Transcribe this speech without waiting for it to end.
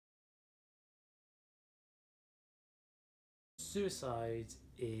Suicide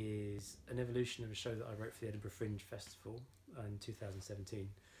is an evolution of a show that I wrote for the Edinburgh Fringe Festival in 2017.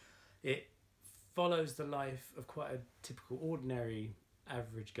 It follows the life of quite a typical, ordinary,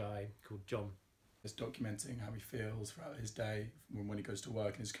 average guy called John. It's documenting how he feels throughout his day, when he goes to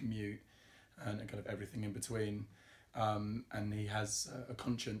work and his commute, and kind of everything in between. And he has a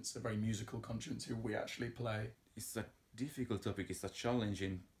conscience, a very musical conscience, who we actually play. It's a difficult topic, it's a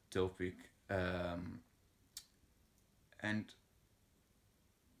challenging topic, and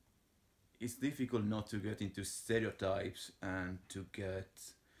it's difficult not to get into stereotypes and to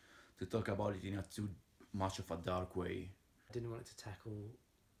talk about it in a too much of a dark way. I didn't want it to tackle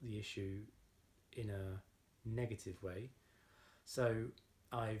the issue in a negative way, so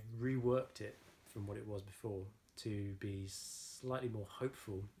I reworked it from what it was before to be slightly more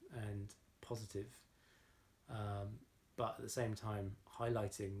hopeful and positive, but at the same time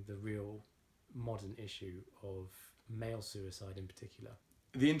highlighting the real modern issue of male suicide in particular.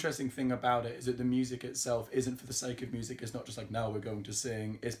 The interesting thing about it is that the music itself isn't for the sake of music. It's not just like, now we're going to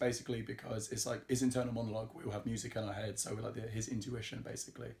sing. It's basically because it's like his internal monologue. We all have music in our head, so we're like his intuition,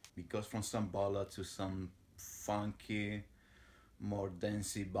 basically. It goes from some ballad to some funky, more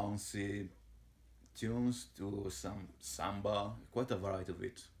dancey, bouncy tunes to some samba. Quite a variety of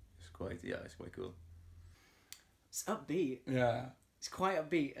it. It's quite cool. It's upbeat. Yeah. It's quite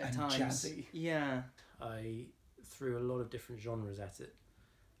upbeat at times. Jazzy. Yeah. I threw a lot of different genres at it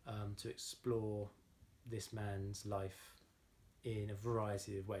to explore this man's life in a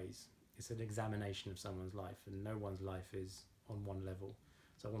variety of ways. It's an examination of someone's life, and no one's life is on one level.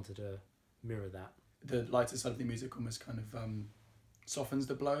 So I wanted to mirror that. The lighter side of the music almost kind of softens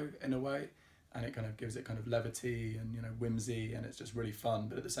the blow in a way, and it kind of gives it kind of levity and, you know, whimsy, and it's just really fun,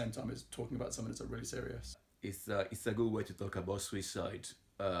 but at the same time it's talking about something that's really serious. It's a good way to talk about suicide.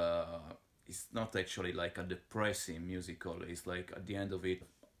 It's not actually like a depressing musical, it's like at the end of it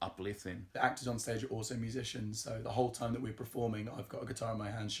uplifting. The actors on stage are also musicians, so the whole time that we're performing I've got a guitar in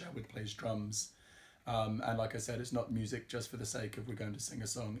my hand, Sherwood plays drums, and like I said, it's not music just for the sake of we're going to sing a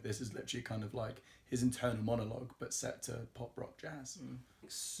song. This is literally kind of like his internal monologue but set to pop rock jazz.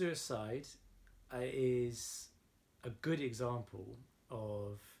 Suicide is a good example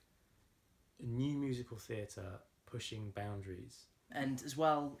of new musical theatre pushing boundaries. And as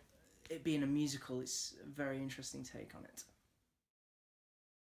well, it being a musical, it's a very interesting take on it.